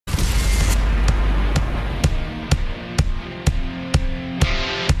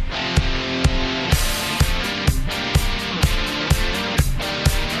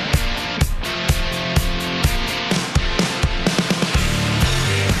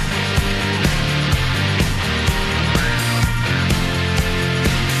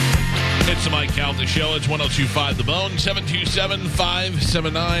Calta Show. It's 102.5 The Bone,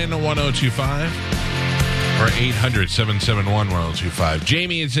 727-579-1025 or 800-771-1025.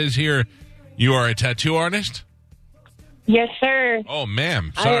 Jamie, it says here you are a tattoo artist? Yes, sir. Oh,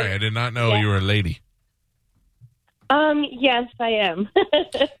 ma'am. Sorry, I did not know you were a lady. Yes, I am.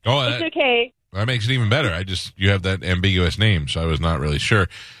 It's okay. That makes it even better. You have that ambiguous name, so I was not really sure.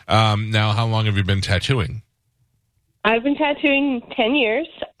 Now, how long have you been tattooing? I've been tattooing 10 years.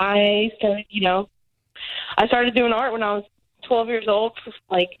 I started doing art when I was 12 years old.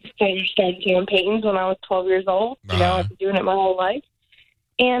 Started doing paintings when I was 12 years old. I've been doing it my whole life.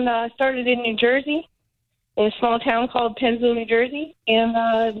 And I started in New Jersey, in a small town called Pennsville, New Jersey, and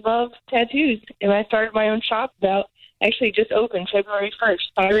I love tattoos. And I started my own shop just opened February 1st,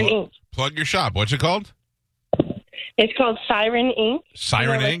 Siren Ink. Plug your shop. What's it called? It's called Siren Ink.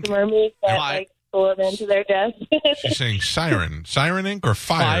 Siren Ink? The mermaids that pull them into their death. She's saying siren. Siren Ink or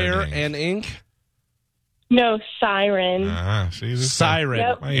fire ink? And ink? No, Siren. See, Siren.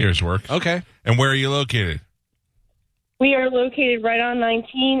 Yep. My ears work. Okay. And where are you located? We are located right on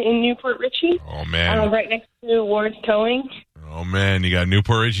 19 in Newport Richey. Oh, man. Right next to Ward's Towing. Oh, man. You got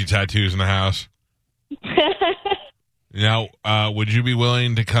Newport Richey tattoos in the house. Now, would you be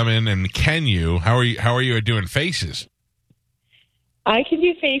willing to come in, and can you? How are you at doing faces? I can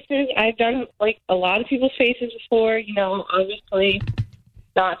do faces. I've done a lot of people's faces before. Obviously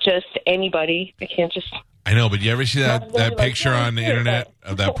not just anybody. I can't just. I know, but you ever see that picture on the internet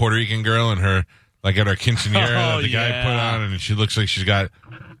of that Puerto Rican girl and her at her quinceanera that the guy put on, and she looks like she's got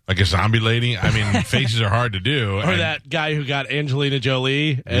a zombie lady? I mean, faces are hard to do. Or that guy who got Angelina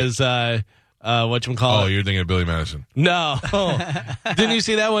Jolie as whatchamacallit? Oh, you're thinking of Billy Madison. No. Didn't you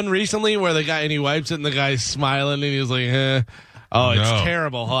see that one recently where the guy, and he wipes it and the guy's smiling and he was like, Oh, it's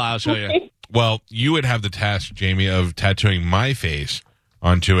terrible. I'll show you. Well, you would have the task, Jamie, of tattooing my face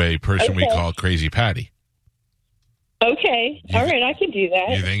onto a person we call Crazy Patty. Okay. All right, I can do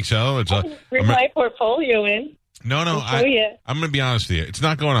that. You think so? I can bring my portfolio in. No, I'm going to be honest with you. It's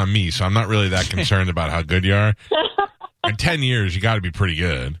not going on me, so I'm not really that concerned about how good you are. In 10 years, you got to be pretty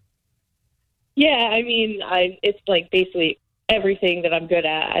good. Yeah, I mean, it's basically everything that I'm good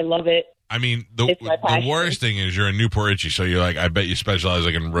at. I love it. I mean, the worst thing is you're in Newport Richey, so you're I bet you specialize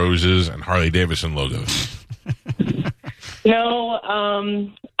in roses and Harley Davidson logos. No,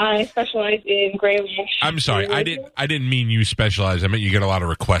 I specialize in gray lash. I'm sorry, I didn't mean you specialize. I meant you get a lot of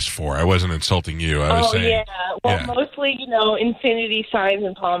requests for. I wasn't insulting you. I was saying. Yeah. Well, mostly, infinity signs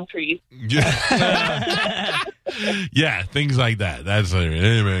and palm trees. Yeah. Yeah, things like that. That's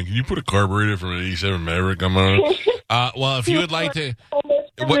hey man, can you put a carburetor from an 87 Maverick on mine? Well, if you would like to.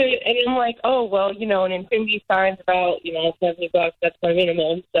 And I'm an infinity sign's about, $70. That's my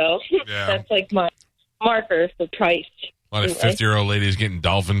minimum. So that's my marker for price. A lot of 50-year-old ladies getting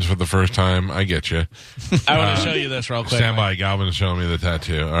dolphins for the first time. I get you. I want to show you this real quick. Stand by. Galvin's showing me the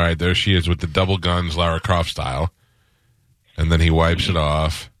tattoo. All right, there she is with the double guns, Lara Croft style. And then he wipes it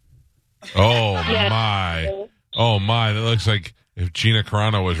off. Oh, my. Oh, my. That looks like if Gina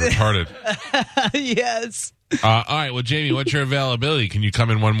Carano was retarded. Yes. All right. Well, Jamie, what's your availability? Can you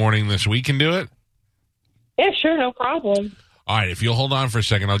come in one morning this week and do it? Yeah, sure. No problem. All right. If you'll hold on for a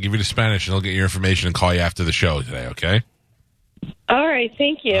second, I'll give you the Spanish, and I'll get your information and call you after the show today, okay? All right.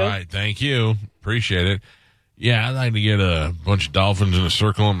 Thank you. All right. Thank you. Appreciate it. Yeah, I'd like to get a bunch of dolphins in a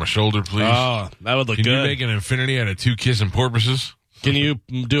circle on my shoulder, please. Oh, that would look good. Can you make an infinity out of two kissing porpoises? Can you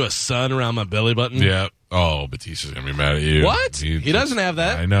do a sun around my belly button? Yeah. Oh, Batista's going to be mad at you. What? He doesn't have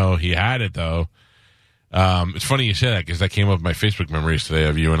that. I know. He had it, though. It's funny you say that because that came up in my Facebook memories today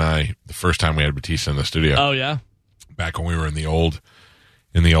of you and I the first time we had Batista in the studio. Oh, yeah? Back when we were in the old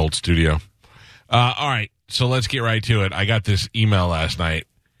studio. All right. So let's get right to it. I got this email last night.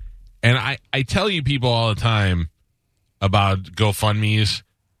 And I tell you people all the time about GoFundMes,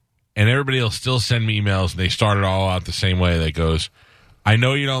 and everybody will still send me emails, and they start it all out the same way. That goes, I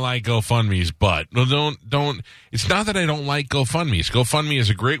know you don't like GoFundMes, but don't. It's not that I don't like GoFundMes. GoFundMe is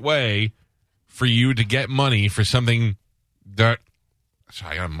a great way for you to get money for something that.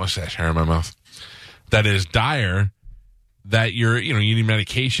 Sorry, I got a mustache hair in my mouth. That is dire. That you need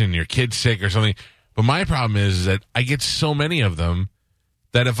medication, your kid's sick or something. But my problem is that I get so many of them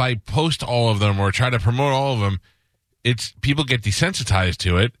that if I post all of them or try to promote all of them, people get desensitized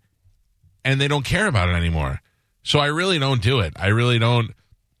to it and they don't care about it anymore. So I really don't do it. I really don't.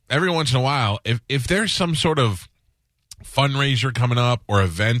 Every once in a while, if there's some sort of fundraiser coming up or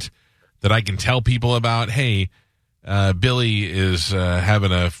event that I can tell people about, hey, Billy is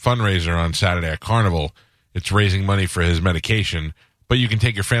having a fundraiser on Saturday at Carnival. It's raising money for his medication, but you can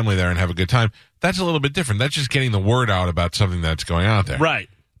take your family there and have a good time. That's a little bit different. That's just getting the word out about something that's going out there. Right.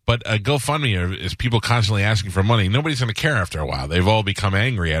 But GoFundMe is people constantly asking for money. Nobody's going to care after a while. They've all become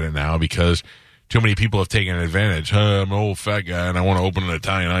angry at it now because too many people have taken advantage. I'm an old fat guy and I want to open an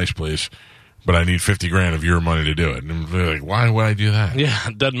Italian ice place, but I need $50,000 of your money to do it. And they're like, why would I do that? Yeah,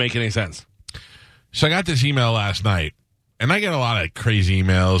 it doesn't make any sense. So I got this email last night, and I get a lot of crazy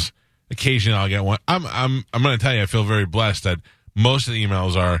emails. Occasionally I'll get one. I'm going to tell you, I feel very blessed that most of the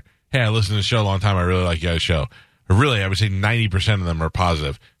emails are, hey, I listened to the show a long time. I really like you guys' show. But really, I would say 90% of them are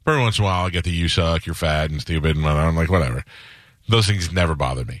positive. But every once in a while, I'll get the you suck, you're fat and stupid, and I'm like, whatever. Those things never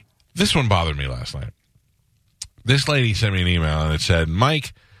bother me. This one bothered me last night. This lady sent me an email, and it said,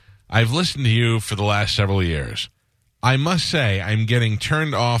 Mike, I've listened to you for the last several years. I must say I'm getting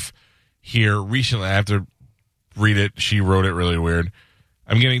turned off here recently. I have to read it. She wrote it really weird.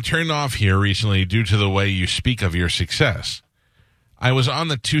 I'm getting turned off here recently due to the way you speak of your success. I was on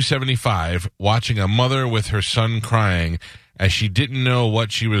the 275 watching a mother with her son crying as she didn't know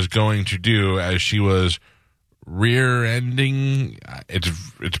what she was going to do as she was rear-ending. It's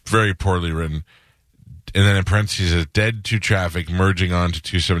very poorly written. And then in parentheses, is dead to traffic merging onto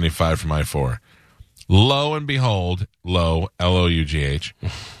 275 from I-4. Lo and behold, L-O-U-G-H,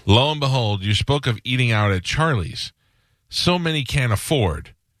 lo and behold, you spoke of eating out at Charlie's. So many can't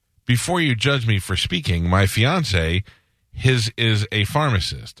afford. Before you judge me for speaking, my fiance, his is a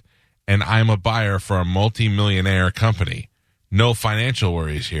pharmacist, and I'm a buyer for a multi-millionaire company. No financial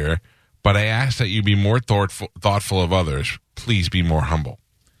worries here, but I ask that you be more thoughtful of others. Please be more humble.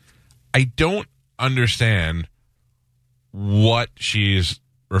 I don't understand what she's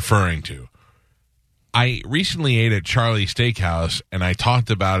referring to. I recently ate at Charlie's Steakhouse, and I talked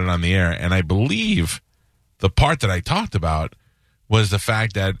about it on the air, and I believe the part that I talked about was the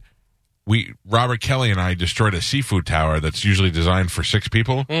fact that Robert Kelly and I destroyed a seafood tower that's usually designed for 6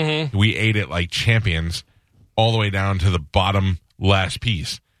 people. Mm-hmm. We ate it like champions all the way down to the bottom last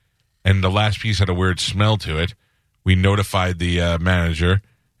piece. And the last piece had a weird smell to it. We notified the manager,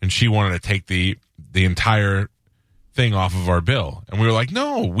 and she wanted to take the entire thing off of our bill. And we were like,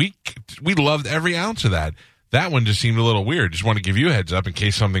 no, we loved every ounce of that. That one just seemed a little weird. Just want to give you a heads up in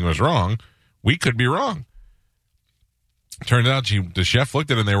case something was wrong. We could be wrong. Turned out the chef looked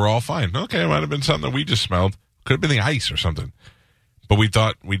at it and they were all fine. Okay, it might have been something that we just smelled. Could have been the ice or something. But we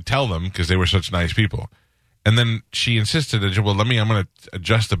thought we'd tell them because they were such nice people. And then she insisted, well, I'm going to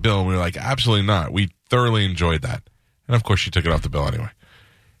adjust the bill. And we were like, absolutely not. We thoroughly enjoyed that. And of course, she took it off the bill anyway.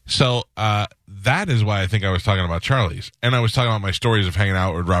 So that is why I think I was talking about Charlie's. And I was talking about my stories of hanging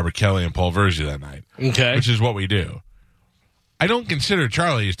out with Robert Kelly and Paul Verzi that night. Okay. Which is what we do. I don't consider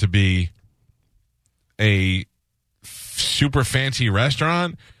Charlie's to be a super fancy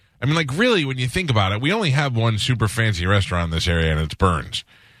restaurant. I mean, like, really, when you think about it, we only have one super fancy restaurant in this area, and it's Burns.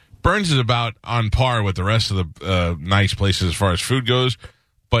 Burns is about on par with the rest of the nice places as far as food goes,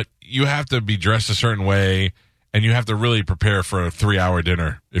 but you have to be dressed a certain way, and you have to really prepare for a 3-hour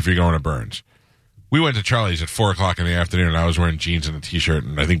dinner if you're going to Burns. We went to Charlie's at 4 o'clock in the afternoon, and I was wearing jeans and a T-shirt,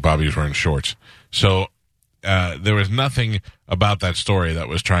 and I think Bobby was wearing shorts. So there was nothing about that story that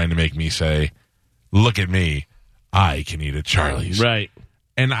was trying to make me say, look at me, I can eat at Charlie's. Right.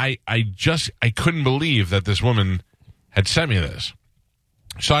 And I couldn't believe that this woman had sent me this.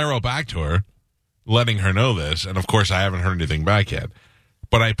 So I wrote back to her, letting her know this. And, of course, I haven't heard anything back yet.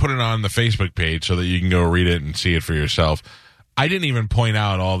 But I put it on the Facebook page so that you can go read it and see it for yourself. I didn't even point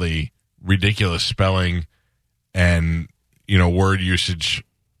out all the ridiculous spelling and, word usage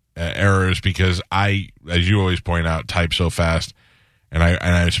errors because I, as you always point out, type so fast. And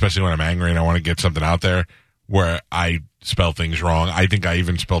I especially when I'm angry and I want to get something out there, where I spell things wrong. I think I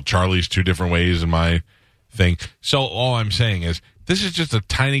even spelled Charlie's 2 different ways in my thing. So all I'm saying is this is just a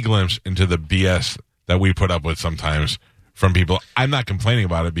tiny glimpse into the BS that we put up with sometimes from people. I'm not complaining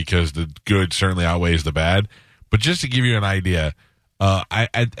about it because the good certainly outweighs the bad. But just to give you an idea,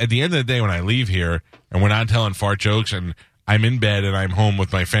 at the end of the day when I leave here and we're not telling fart jokes and I'm in bed and I'm home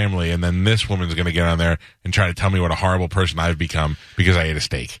with my family and then this woman's going to get on there and try to tell me what a horrible person I've become because I ate a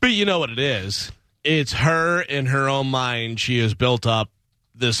steak. But you know what it is? It's her in her own mind. She has built up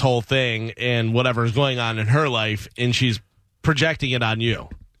this whole thing and whatever's going on in her life, and she's projecting it on you.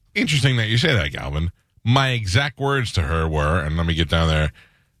 Interesting that you say that, Galvin. My exact words to her were, and let me get down there,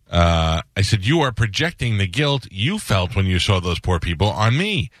 I said, you are projecting the guilt you felt when you saw those poor people on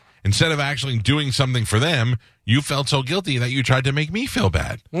me. Instead of actually doing something for them, you felt so guilty that you tried to make me feel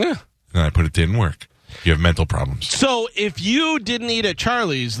bad. Yeah. And I put it didn't work. You have mental problems. So if you didn't eat at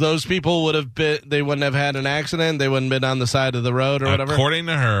Charlie's, those people would have been, they wouldn't have had an accident? They wouldn't have been on the side of the road or whatever? According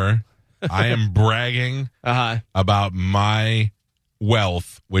to her, I am bragging about my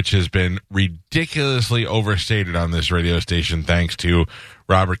wealth, which has been ridiculously overstated on this radio station thanks to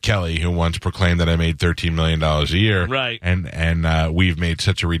Robert Kelly, who once proclaimed that I made $13 million a year. Right. And we've made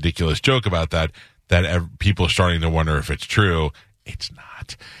such a ridiculous joke about that people are starting to wonder if it's true. It's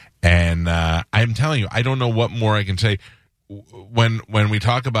not. And I'm telling you, I don't know what more I can say. When we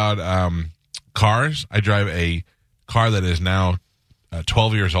talk about cars, I drive a car that is now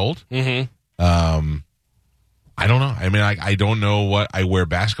 12 years old. Mm-hmm. I don't know. I mean, I don't know what I wear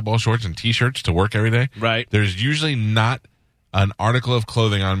basketball shorts and T-shirts to work every day. Right. There's usually not an article of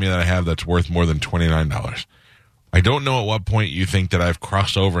clothing on me that I have that's worth more than $29. I don't know at what point you think that I've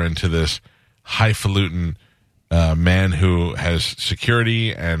crossed over into this highfalutin man who has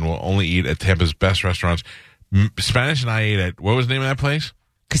security and will only eat at Tampa's best restaurants. Spanish and I ate at, what was the name of that place?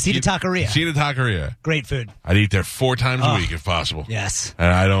 Casita Taqueria. Casita Taqueria. Great food. I'd eat there 4 times a week if possible. Yes.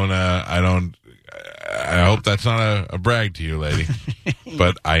 And I hope that's not a brag to you, lady.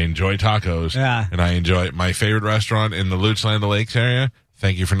 But I enjoy tacos. Yeah. And I enjoy my favorite restaurant in the Lutz Land of Lakes area.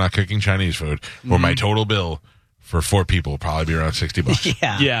 Thank you for not cooking Chinese food. Where my total bill for 4 people will probably be around $60.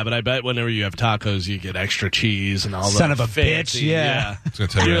 Yeah. Yeah, but I bet whenever you have tacos, you get extra cheese and all that. Son of a fancy, bitch, yeah. I was going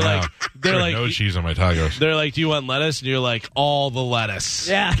to tell you You're right like- now. they're Sure, like- no cheese on my tacos. They're like, do you want lettuce? And you're like, all the lettuce.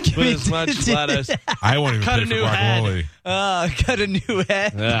 Yeah. Put as much lettuce. I won't even Cut pay a for new head. guacamole. Got a new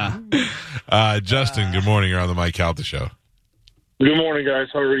head. Yeah. Justin, good morning. You're on the Mike Calta show. Good morning, guys.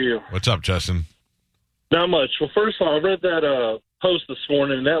 How are you? What's up, Justin? Not much. Well, first of all, I read that post this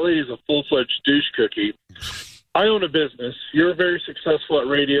morning, and that lady's a full-fledged douche cookie. I own a business. You're very successful at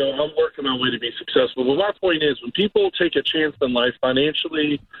radio. I'm working my way to be successful. But my point is, when people take a chance in life,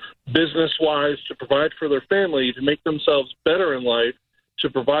 financially, business-wise, to provide for their family, to make themselves better in life, to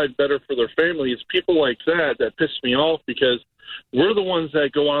provide better for their family, it's people like that piss me off, because we're the ones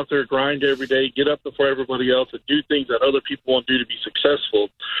that go out there, grind every day, get up before everybody else, and do things that other people won't do to be successful.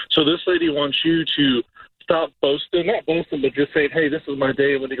 So this lady wants you to stop boasting, not boasting, but just saying, hey, this is my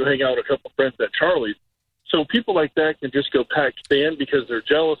day. I'm going to go hang out with a couple friends at Charlie's. So people like that can just go pack stand because they're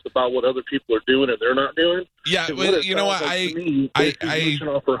jealous about what other people are doing and they're not doing. Yeah, And well, it you know what? sounds like to me, she's pushing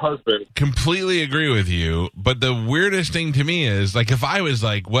off her husband. Completely agree with you. But the weirdest thing to me is, like, if I was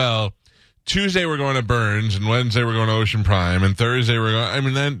like, well, Tuesday we're going to Burns, and Wednesday we're going to Ocean Prime, and Thursday we're going. I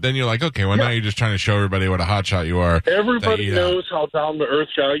mean, then you're like, okay, well, now you're just trying to show everybody what a hotshot you are. Everybody knows how down to earth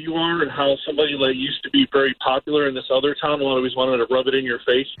guy you are, and how somebody that used to be very popular in this other town always wanted to rub it in your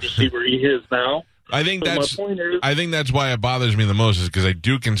face to see where he is now. I think So that's. my point is, I think that's why it bothers me the most, is because I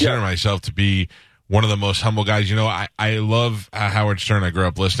do consider myself to be one of the most humble guys. You know, I love Howard Stern. I grew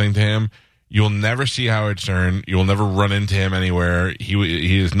up listening to him. You'll never see Howard Stern. You'll never run into him anywhere.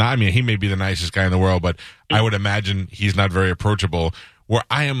 He is not. I mean, he may be the nicest guy in the world, but I would imagine he's not very approachable. Where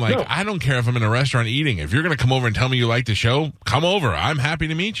I am like, I don't care if I'm in a restaurant eating. If you're going to come over and tell me you like the show, come over. I'm happy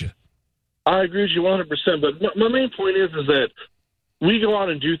to meet you. I agree with you 100%. But my main point is that we go out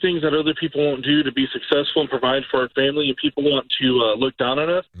and do things that other people won't do to be successful and provide for our family, and people want to look down on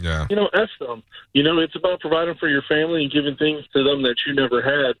us. Yeah. You know, F them. You know, it's about providing for your family and giving things to them that you never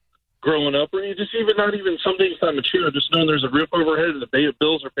had growing up, or you just even not even some things not mature, just knowing there's a roof overhead and the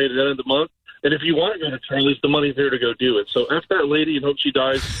bills are paid at the end of the month. And if you want to go to Charlie's, the money's there to go do it. So F that lady and hope she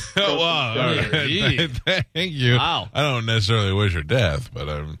dies. Oh, wow. All right. Thank you. Wow. I don't necessarily wish her death,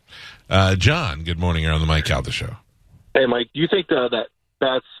 but John, good morning. You're on the Mike Calta show. Hey, Mike, do you think that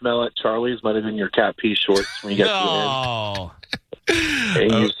bad smell at Charlie's might have been your cat pee shorts when you got to the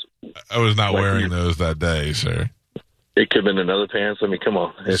end? I was not wearing those that day, sir. It could have been another pants. I mean, come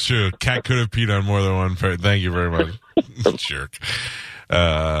on. It's true. Cat could have peed on more than one pair. Thank you very much. Jerk.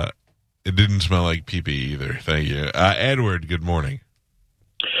 It didn't smell like pee-pee either. Thank you. Edward, good morning.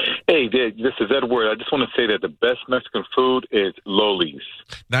 Hey, this is Edward. I just want to say that the best Mexican food is Loli's.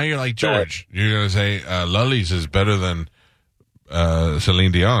 Now you're like George. You're going to say Loli's is better than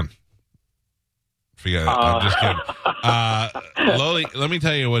Celine Dion. Forget it. I'm just kidding. Loli, let me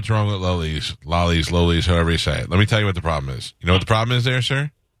tell you what's wrong with Loli's. Lollies, however you say it. Let me tell you what the problem is. You know what the problem is there,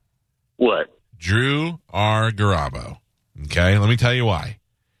 sir? What? Drew R. Garabo. Okay? Let me tell you why.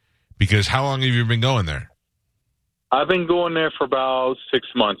 Because how long have you been going there? I've been going there for about 6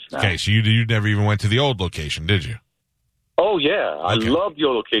 months now. Okay, so you never even went to the old location, did you? Oh, yeah. I love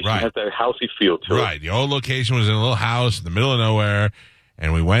your location. Right. It has that housey feel to it. Right. The old location was in a little house in the middle of nowhere,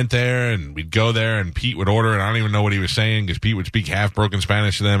 and we went there, and we'd go there, and Pete would order, and I don't even know what he was saying, because Pete would speak half-broken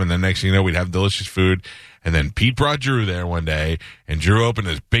Spanish to them, and then next thing you know, we'd have delicious food. And then Pete brought Drew there one day, and Drew opened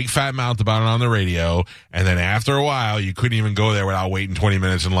his big fat mouth about it on the radio, and then after a while, you couldn't even go there without waiting 20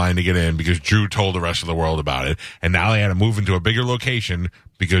 minutes in line to get in, because Drew told the rest of the world about it, and now they had to move into a bigger location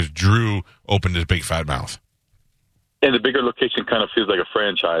because Drew opened his big fat mouth. And the bigger location kind of feels like a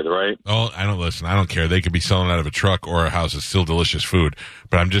franchise, right? Oh, I don't care. They could be selling out of a truck or a house. It's still delicious food.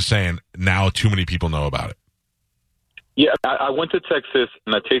 But I'm just saying, now too many people know about it. Yeah, I went to Texas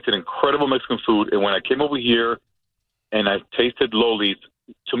and I tasted incredible Mexican food. And when I came over here and I tasted Loli's,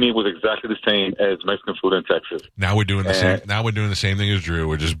 to me it was exactly the same as Mexican food in Texas. Now we're doing the same. Now we're doing the same thing as Drew.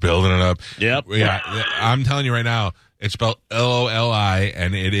 We're just building it up. Yep. Yeah, I'm telling you right now, it's spelled Loli,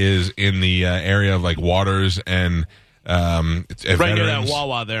 and it is in the area of like Waters and it's right near that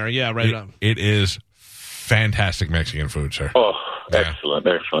Wawa there. Yeah, right up. It is fantastic Mexican food, sir. Oh, Yeah.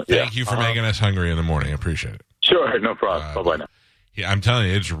 excellent. Thank you for making us hungry in the morning. I appreciate it. Sure, no problem. Bye-bye now. Yeah, I'm telling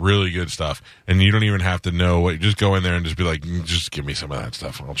you, it's really good stuff. And you don't even have to know what. Just go in there and just be like, just give me some of that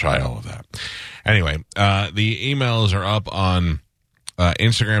stuff, and I'll try all of that. Anyway, the emails are up on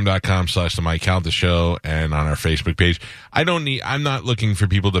Instagram.com/the Mike Calta Show and on our Facebook page. I'm not looking for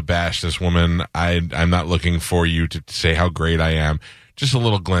people to bash this woman. I'm not looking for you to say how great I am. Just a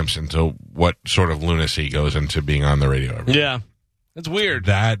little glimpse into what sort of lunacy goes into being on the radio every day. Yeah. It's weird.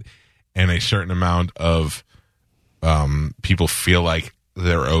 That and a certain amount of people feel like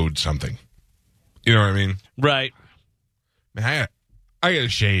they're owed something. You know what I mean? Right. Man, I got to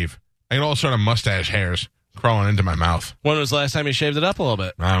shave. I got all sort of mustache hairs crawling into my mouth. When was the last time you shaved it up a little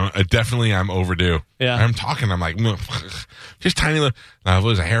bit? Definitely, I'm overdue. Yeah. I'm talking. I'm like, just tiny little. Now, if it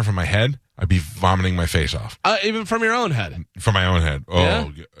was a hair from my head, I'd be vomiting my face off. Even from your own head? From my own head. Oh, yeah?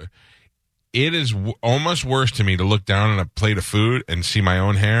 It is almost worse to me to look down on a plate of food and see my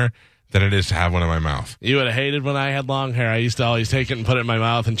own hair than it is to have one in my mouth. You would have hated when I had long hair. I used to always take it and put it in my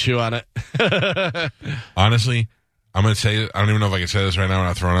mouth and chew on it. Honestly, I'm going to say it. I don't even know if I can say this right now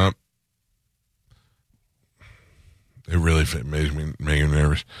without throwing up. It really makes me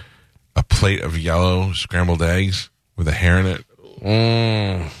nervous. A plate of yellow scrambled eggs with a hair in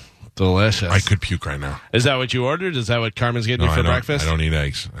it. Delicious. I could puke right now. Is that what you ordered? Is that what Carmen's getting you for breakfast? I don't eat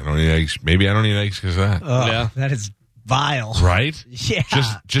eggs. Maybe I don't eat eggs because of that. Oh, Yeah. that is vile. Right? Yeah.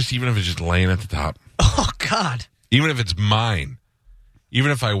 Just even if it's just laying at the top. Oh, God. Even if it's mine.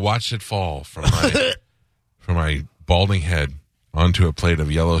 Even if I watched it fall from my balding head onto a plate of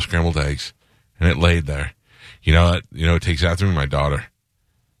yellow scrambled eggs and it laid there. You know what takes after me? My daughter.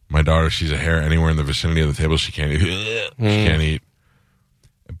 My daughter, she's a hair anywhere in the vicinity of the table. She can't eat. She can't eat.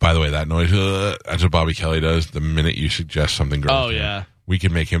 By the way, that noise, that's what Bobby Kelly does the minute you suggest something gross. Oh, yeah. We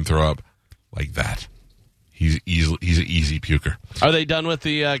can make him throw up like that. He's an easy puker. Are they done with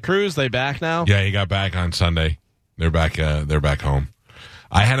the cruise? They back now? Yeah, he got back on Sunday. They're back home.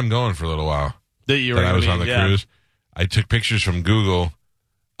 I had him going for a little while. I was on the cruise. I took pictures from Google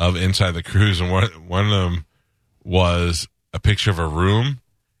of inside the cruise, and one of them was a picture of a room,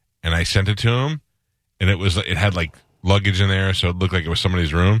 and I sent it to him, and it had like luggage in there, so it looked like it was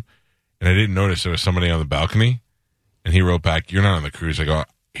somebody's room, and I didn't notice there was somebody on the balcony, and he wrote back, "You're not on the cruise." I go,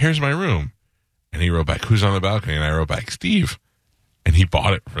 "Here's my room," and he wrote back, "Who's on the balcony?" And I wrote back, "Steve," and he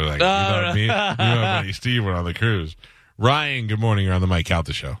bought it for like, me and my buddy Steve went on the cruise. Ryan, good morning. You're on the Mike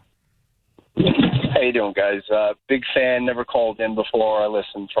Calta Show. How you doing, guys? Big fan. Never called in before. I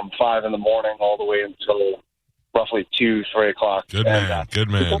listened from 5 in the morning all the way until roughly 2, 3 o'clock. Good man. Good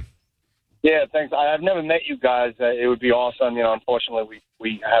man. Yeah, thanks. I've never met you guys. It would be awesome. Unfortunately,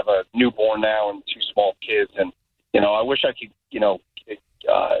 we have a newborn now and 2 small kids, and I wish I could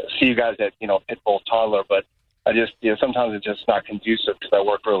see you guys at Pitbull toddler, but I just sometimes it's just not conducive because I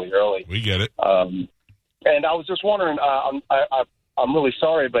work really early. We get it. And I was just wondering. I'm really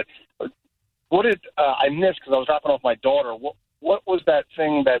sorry, but what did I miss because I was dropping off my daughter? What was that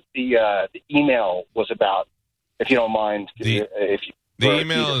thing that the email was about? If you don't mind, the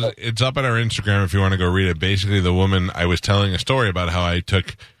email it's up at our Instagram if you want to go read it. Basically, the woman, I was telling a story about how I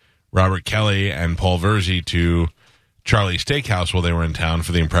took Robert Kelly and Paul Verzi to Charlie's Steakhouse while they were in town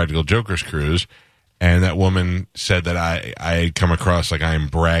for the Impractical Jokers cruise, and that woman said that I had come across like I'm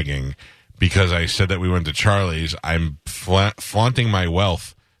bragging because I said that we went to Charlie's. I'm flaunting my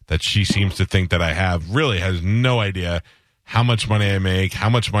wealth that she seems to think that I have. Really has no idea how much money I make, how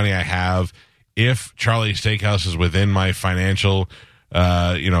much money I have, if Charlie's Steakhouse is within my financial,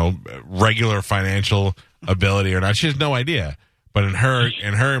 regular financial ability or not. She has no idea. But in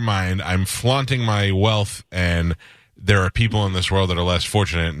her mind, I'm flaunting my wealth, and there are people in this world that are less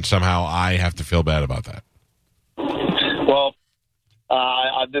fortunate, and somehow I have to feel bad about that. Well,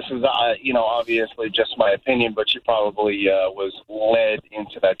 this is, obviously just my opinion, but she probably was led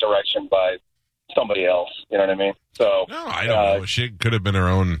into that direction by somebody else. You know what I mean? So no, I don't know. She could have been her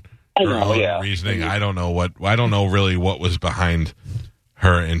own reasoning. I don't know really what was behind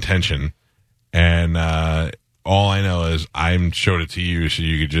her intention, and all I know is I showed it to you so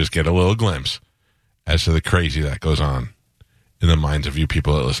you could just get a little glimpse as to the crazy that goes on in the minds of you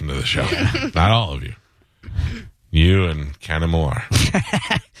people that listen to the show. Not all of you. You and Cannon Millar.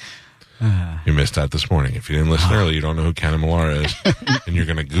 You missed that this morning. If you didn't listen early, you don't know who Cannon Millar is. And you're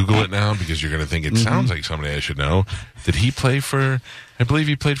going to Google it now because you're going to think it sounds like somebody I should know. Did he play for, I believe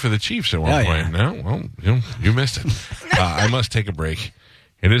he played for the Chiefs at one point. No? Well, you missed it. I must take a break.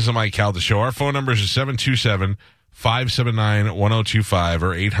 It is the Mike Calta Show. Our phone number is 727-579-1025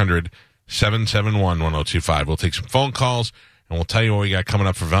 or 800-771-1025. We'll take some phone calls, and we'll tell you what we got coming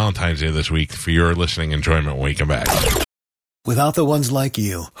up for Valentine's Day this week for your listening enjoyment when we come back. Without the ones like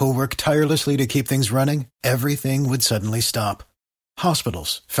you, who work tirelessly to keep things running, everything would suddenly stop.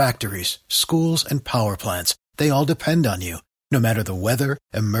 Hospitals, factories, schools, and power plants, they all depend on you. No matter the weather,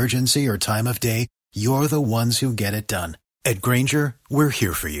 emergency, or time of day, you're the ones who get it done. At Grainger, we're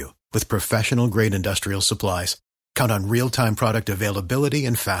here for you with professional-grade industrial supplies. Count on real-time product availability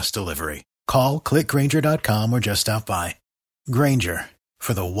and fast delivery. Call, click Grainger.com, or just stop by. Grainger,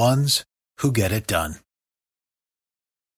 for the ones who get it done.